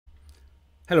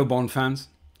Hello Bond fans.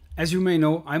 As you may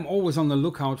know, I'm always on the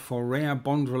lookout for rare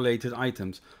Bond related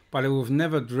items, but I would have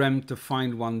never dreamt to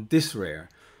find one this rare.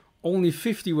 Only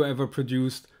 50 were ever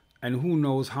produced, and who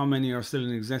knows how many are still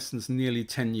in existence nearly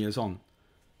 10 years on.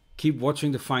 Keep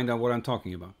watching to find out what I'm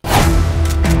talking about.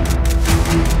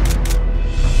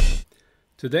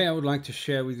 Today I would like to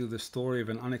share with you the story of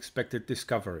an unexpected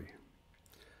discovery.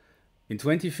 In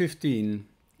 2015,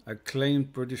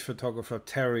 acclaimed British photographer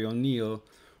Terry O'Neill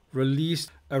released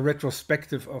a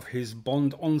retrospective of his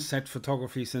Bond on-set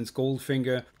photography since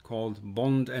Goldfinger called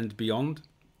Bond and Beyond,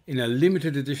 in a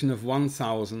limited edition of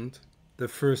 1000, the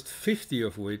first 50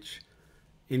 of which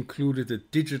included a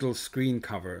digital screen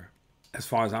cover. As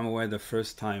far as I'm aware, the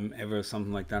first time ever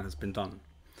something like that has been done.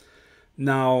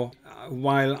 Now,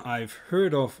 while I've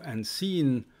heard of and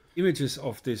seen images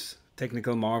of this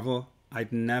technical marvel,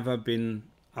 I'd never been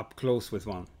up close with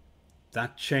one.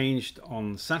 That changed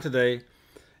on Saturday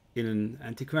in an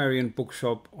antiquarian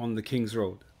bookshop on the King's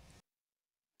Road.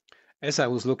 As I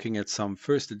was looking at some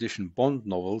first edition Bond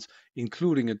novels,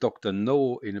 including a Dr.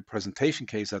 No in a presentation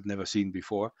case I'd never seen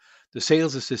before, the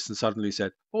sales assistant suddenly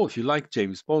said, "Oh, if you like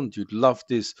James Bond, you'd love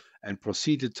this," and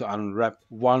proceeded to unwrap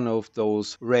one of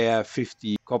those rare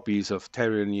 50 copies of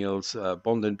Terry O'Neill's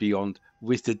Bond and Beyond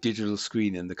with the digital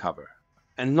screen in the cover.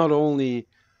 And not only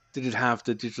did it have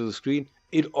the digital screen,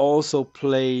 it also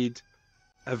played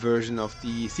a version of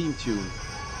the theme tune.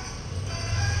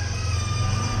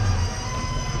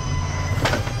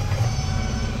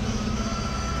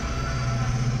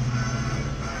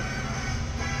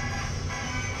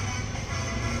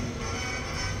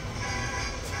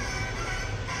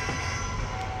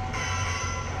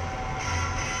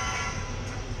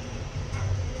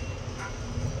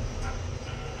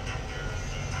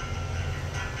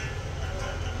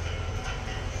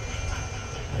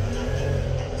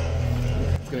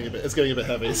 It's getting a bit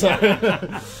heavy. So.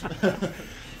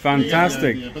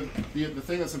 Fantastic. But the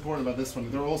thing that's important about this one,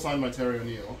 they're all signed by Terry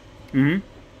O'Neill.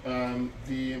 Mm-hmm.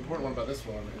 The important one about this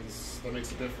one is that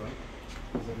makes it different,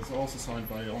 is that it's also signed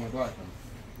by Blackman.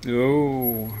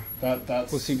 Oh, that's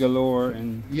Pussy Galore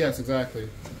and yes, exactly.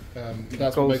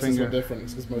 That's what makes this one different,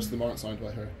 because most of them aren't signed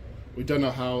by her. We don't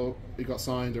know how it got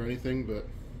signed or anything, but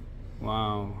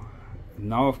wow.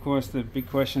 Now, of course, the big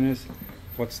question is,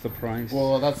 what's the price?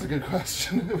 Well, that's a good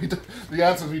question. The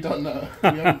answer is we don't know. We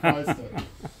haven't priced it.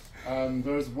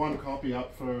 There's one copy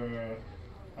up for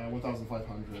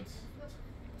 1,500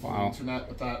 on the internet,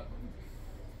 but that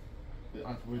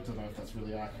we don't know if that's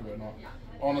really accurate or not.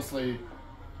 Honestly,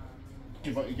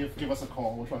 give us a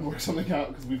call. We'll try and work something out,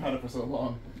 because we've had it for so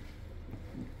long.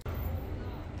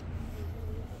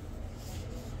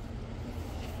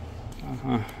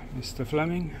 Mr.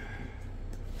 Fleming.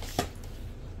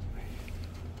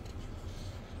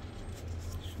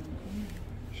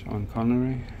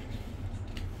 Connery,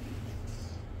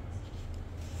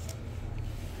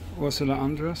 Ursula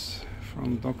Andress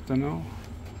from Dr. No.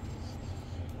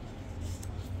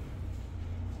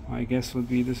 My guess would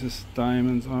be this is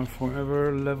Diamonds Are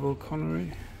Forever level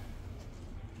Connery.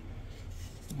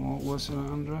 Or Ursula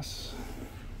Andress.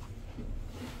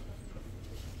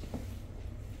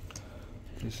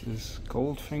 This is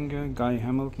Goldfinger, Guy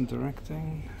Hamilton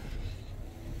directing.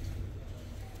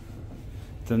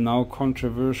 The now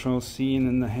controversial scene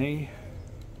in the hay.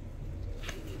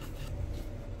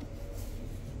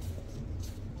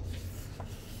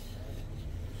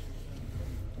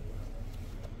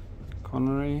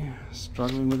 Connery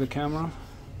struggling with the camera.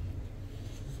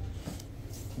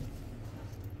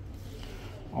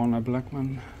 Honor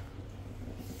Blackman.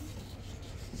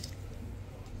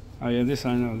 Oh yeah, this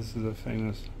I know, this is a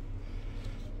famous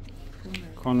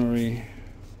Connery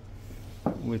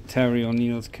with Terry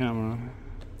O'Neill's camera.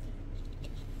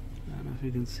 I don't know if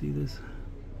you can see this.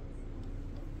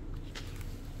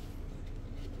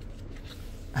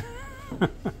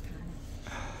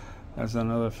 That's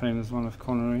another famous one of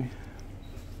Connery.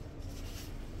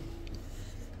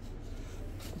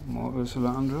 More Ursula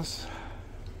Andress.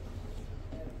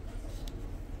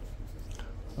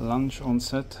 Lunch on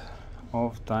set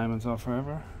of Diamonds Are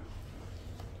Forever.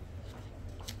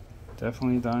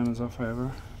 Definitely Diamonds Are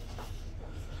Forever.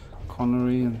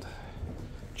 Connery and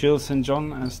Jill St.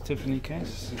 John as Tiffany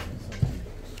case.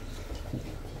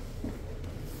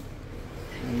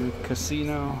 And the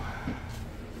casino.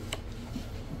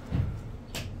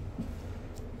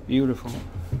 Beautiful.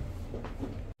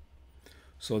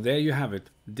 So there you have it.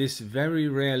 This very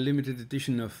rare limited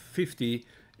edition of 50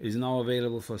 is now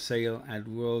available for sale at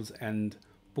World's End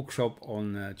Bookshop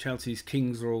on Chelsea's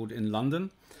King's Road in London.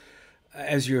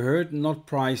 As you heard, not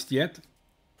priced yet.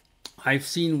 I've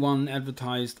seen one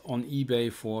advertised on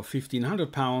eBay for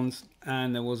 £1,500,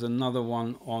 and there was another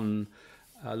one on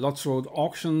Lots Road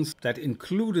auctions that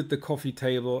included the coffee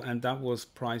table, and that was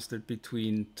priced at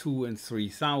between 2,000 and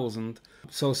 3,000.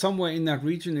 So somewhere in that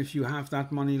region, if you have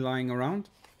that money lying around,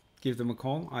 give them a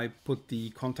call. I put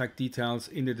the contact details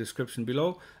in the description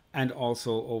below and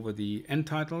also over the end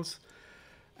titles.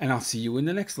 And I'll see you in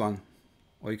the next one.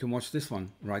 Or you can watch this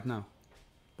one right now.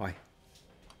 Bye.